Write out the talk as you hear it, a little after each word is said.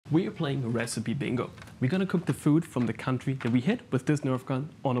We are playing recipe bingo. We're gonna cook the food from the country that we hit with this Nerf gun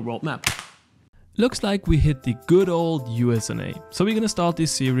on a world map. Looks like we hit the good old USA. So we're gonna start this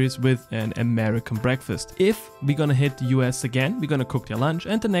series with an American breakfast. If we're gonna hit the US again, we're gonna cook their lunch,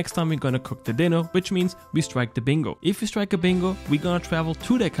 and the next time we're gonna cook the dinner, which means we strike the bingo. If we strike a bingo, we're gonna travel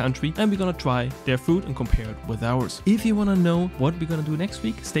to their country and we're gonna try their food and compare it with ours. If you wanna know what we're gonna do next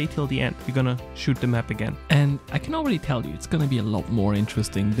week, stay till the end. We're gonna shoot the map again. And I can already tell you, it's gonna be a lot more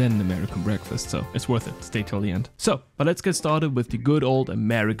interesting than the American breakfast, so it's worth it. Stay till the end. So, but let's get started with the good old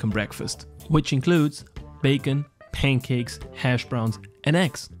American breakfast, which includes bacon, pancakes, hash browns, and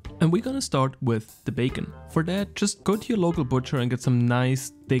eggs. And we're gonna start with the bacon. For that, just go to your local butcher and get some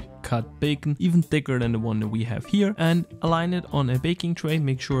nice thick cut bacon, even thicker than the one that we have here, and align it on a baking tray.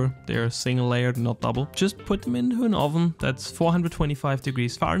 Make sure they're single layered, not double. Just put them into an oven that's 425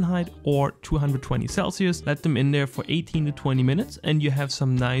 degrees Fahrenheit or 220 Celsius. Let them in there for 18 to 20 minutes and you have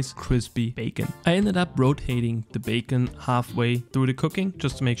some nice crispy bacon. I ended up rotating the bacon halfway through the cooking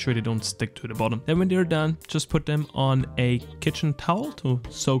just to make sure they don't stick to the bottom. Then when they're done, just put them on a kitchen towel to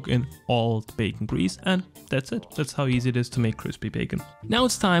soak in all the bacon grease, and that's it. That's how easy it is to make crispy bacon. Now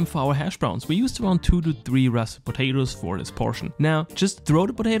it's time for our hash browns. We used around 2 to 3 russet potatoes for this portion. Now just throw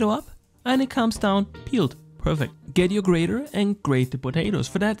the potato up and it comes down peeled. Perfect. Get your grater and grate the potatoes.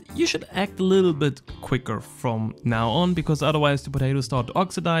 For that, you should act a little bit quicker from now on, because otherwise the potatoes start to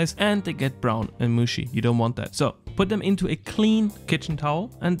oxidize and they get brown and mushy. You don't want that. So put them into a clean kitchen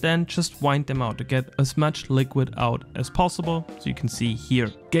towel and then just wind them out to get as much liquid out as possible. So you can see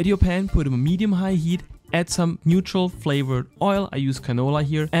here. Get your pan, put them on medium-high heat. Add some neutral flavored oil, I use canola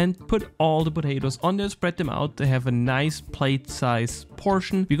here, and put all the potatoes on there, spread them out to have a nice plate size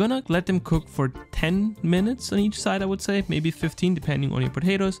portion. We're gonna let them cook for 10 minutes on each side, I would say, maybe 15 depending on your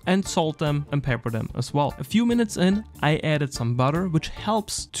potatoes, and salt them and pepper them as well. A few minutes in, I added some butter, which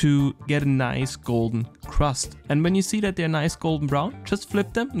helps to get a nice golden crust. And when you see that they're nice golden brown, just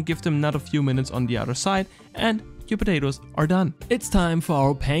flip them and give them another few minutes on the other side, and your potatoes are done. It's time for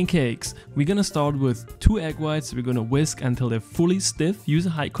our pancakes. We're gonna start with 2 egg whites. We're gonna whisk until they're fully stiff. Use a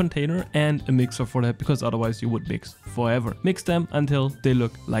high container and a mixer for that, because otherwise you would mix forever. Mix them until they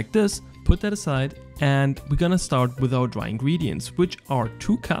look like this. Put that aside, and we're gonna start with our dry ingredients, which are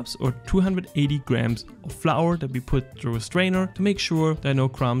 2 cups or 280 grams of flour that we put through a strainer to make sure there are no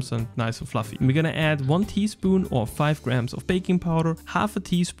crumbs and nice and fluffy. And we're gonna add 1 teaspoon or 5 grams of baking powder, half a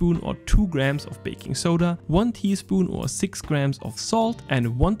teaspoon or 2 grams of baking soda, 1 teaspoon or 6 grams of salt,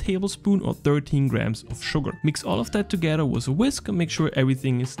 and 1 tablespoon or 13 grams of sugar. Mix all of that together with a whisk and make sure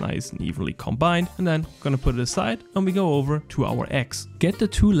everything is nice and evenly combined. And then gonna put it aside and we go over to our eggs. Get the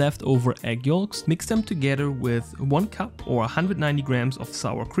 2 leftover egg yolks, mix them together with 1 cup or 190 grams of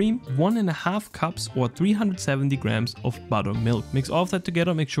sour cream, 1.5 cups or 370 grams of buttermilk. Mix all of that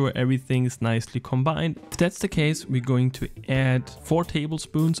together, make sure everything is nicely combined. If that's the case, we're going to add 4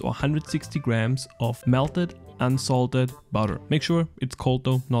 tablespoons or 160 grams of melted unsalted butter. Make sure it's cold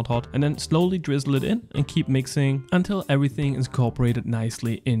though, not hot, and then slowly drizzle it in and keep mixing until everything is incorporated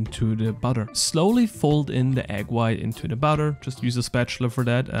nicely into the butter. Slowly fold in the egg white into the butter. Just use a spatula for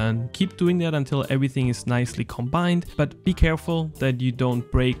that and keep doing that until everything is nicely combined, but be careful that you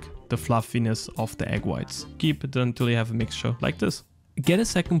don't break the fluffiness of the egg whites. Keep it until you have a mixture like this. Get a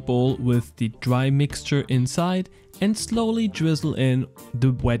second bowl with the dry mixture inside and slowly drizzle in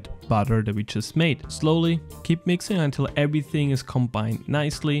the wet butter that we just made. Slowly keep mixing until everything is combined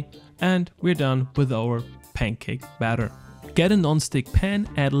nicely, and we're done with our pancake batter. Get a non-stick pan,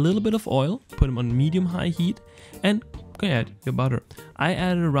 add a little bit of oil, put them on medium-high heat, and go add your butter. I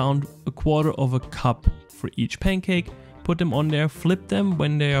added around 1/4 cup for each pancake. Put them on there, flip them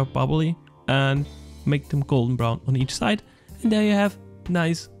when they are bubbly, and make them golden brown on each side. And there you have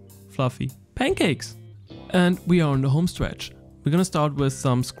nice fluffy pancakes. And we are on the home stretch. We're gonna start with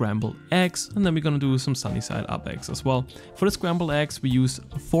some scrambled eggs, and then we're gonna do some sunny side up eggs as well. For the scrambled eggs, we use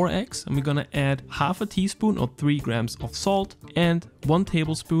 4 eggs, and we're gonna add half a teaspoon or 3 grams of salt and 1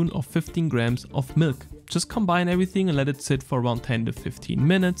 tablespoon or 15 grams of milk. Just combine everything and let it sit for around 10 to 15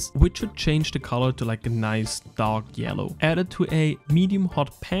 minutes, which should change the color to like a nice dark yellow. Add it to a medium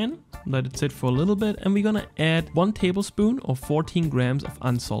hot pan, let it sit for a little bit, and we're gonna add 1 tablespoon or 14 grams of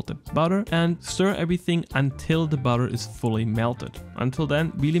unsalted butter and stir everything until the butter is fully melted. Until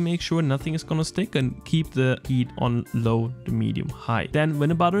then, really make sure nothing is gonna stick and keep the heat on low to medium high. Then when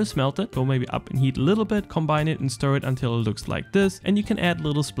the butter is melted, go maybe up in heat a little bit, combine it and stir it until it looks like this, and you can add a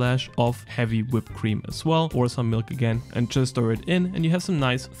little splash of heavy whipped cream as well, or some milk again, and just stir it in and you have some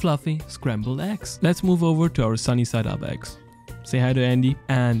nice fluffy scrambled eggs. Let's move over to our sunny side up eggs. Say hi to Andy,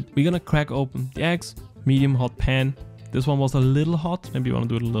 and we're gonna crack open the eggs, medium hot pan, This one was a little hot. Maybe you want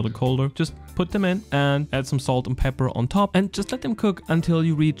to do it a little colder. Just put them in and add some salt and pepper on top and just let them cook until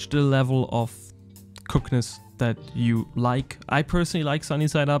you reach the level of cookness that you like. I personally like sunny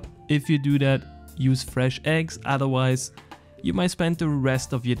side up. If you do that, use fresh eggs. Otherwise, you might spend the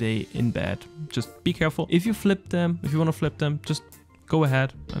rest of your day in bed. Just be careful. If you flip them, if you want to flip them, just go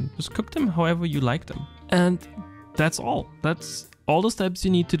ahead and just cook them however you like them. And that's all. That's all the steps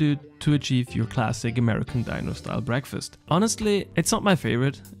you need to do to achieve your classic American diner style breakfast. Honestly, it's not my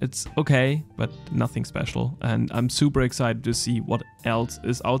favorite. It's okay, but nothing special. And I'm super excited to see what else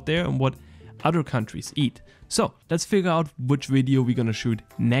is out there and what other countries eat. So let's figure out which video we're gonna shoot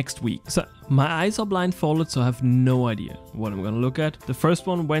next week. So my eyes are blindfolded, so I have no idea what I'm gonna look at. The first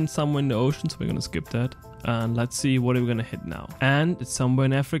one went somewhere in the ocean, so we're gonna skip that. And let's see what we're gonna hit now. And it's somewhere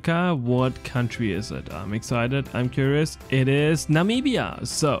in Africa. What country is it? I'm excited. I'm curious. It is Namibia.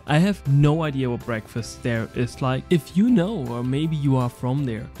 So I have no idea what breakfast there is like. If you know, or maybe you are from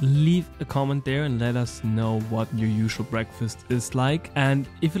there, leave a comment there and let us know what your usual breakfast is like. And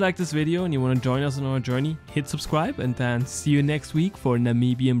if you like this video and you want to join us on our journey, hit subscribe and then see you next week for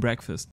Namibian breakfast.